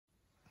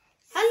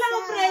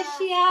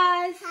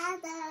Precious.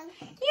 Hello.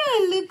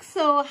 You look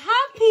so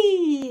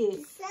happy.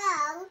 So,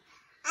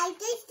 I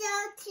just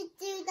want to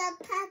do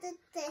the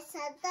practice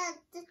and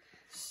then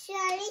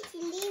Shirley to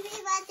leave me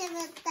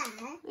whatever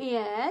that.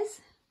 Yes.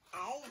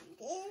 And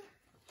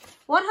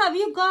What have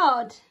you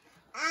got?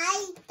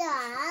 I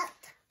got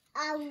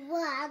a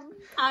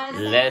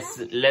one.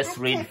 Let's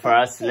read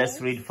first.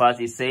 Let's read first.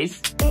 It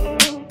says,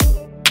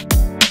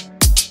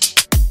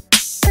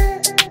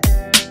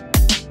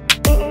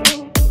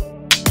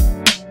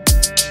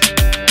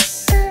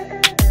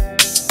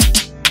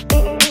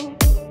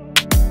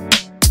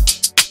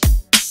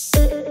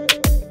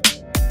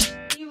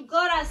 You've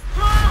got a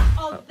star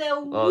of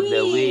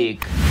the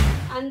week.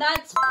 And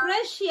that's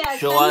Precious.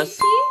 Show Can you us.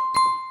 see?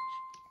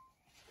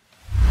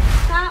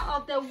 Star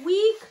of the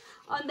week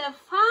on the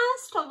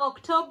 1st of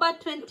October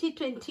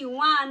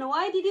 2021.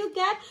 Why did you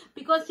get?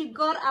 Because you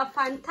got a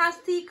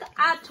fantastic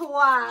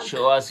artwork.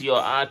 show us your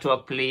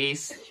artwork,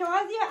 please. Show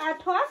us your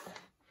artwork.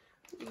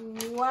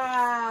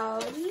 Wow,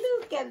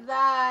 look at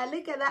that.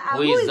 Look at that.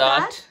 Who is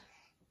that?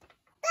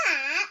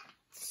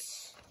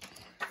 That's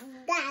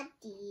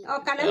Daddy. Oh,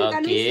 can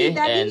we see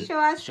Daddy? And Show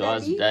us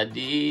Daddy.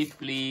 Daddy,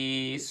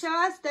 please. Show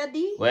us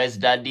Daddy. Where's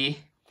Daddy?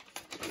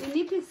 We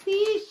need to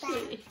see.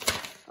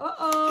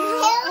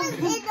 Uh-oh.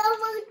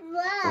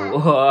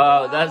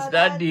 Wow, that's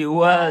Daddy.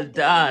 Well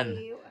done.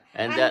 Daddy.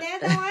 And the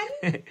other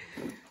one?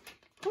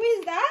 Who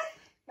is that?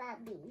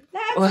 Daddy.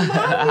 That's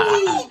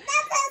Mommy.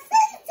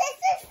 This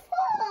is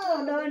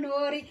Oh, don't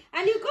worry.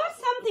 And you got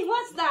something.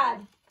 What's that?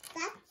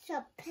 That's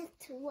a pet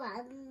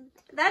one.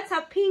 That's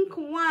a pink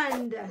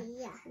wand.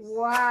 Yes.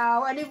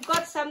 Wow. And you've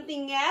got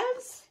something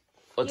else?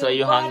 What are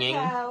you got, hanging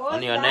what's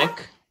on your that?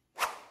 neck?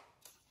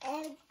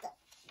 And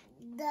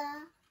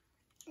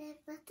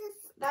what is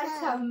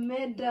That's that? a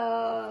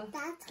medal.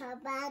 That's a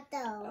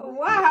medal.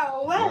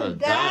 Wow, well Well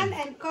done done.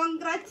 and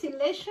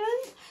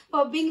congratulations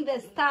for being the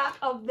star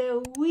of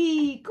the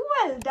week.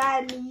 Well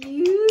done,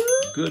 you.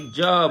 Good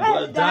job.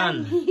 Well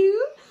done.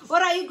 You.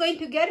 What are you going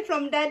to get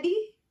from Daddy?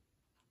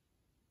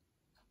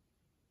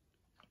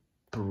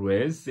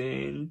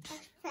 Present.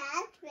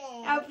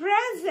 A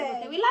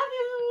present. We love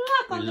you.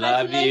 We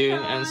love you.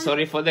 And Congratulations.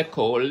 sorry for the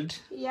cold.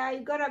 Yeah,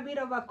 you got a bit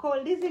of a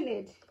cold, isn't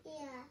it?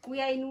 Yeah.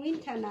 We are in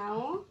winter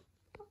now.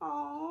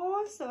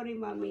 Oh, sorry,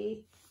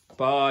 Mommy.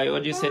 Bye.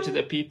 What do you say to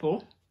the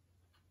people?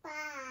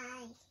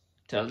 Bye.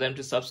 Tell them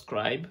to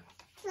subscribe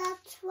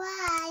That's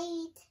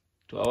right.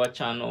 to our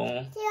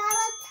channel. See you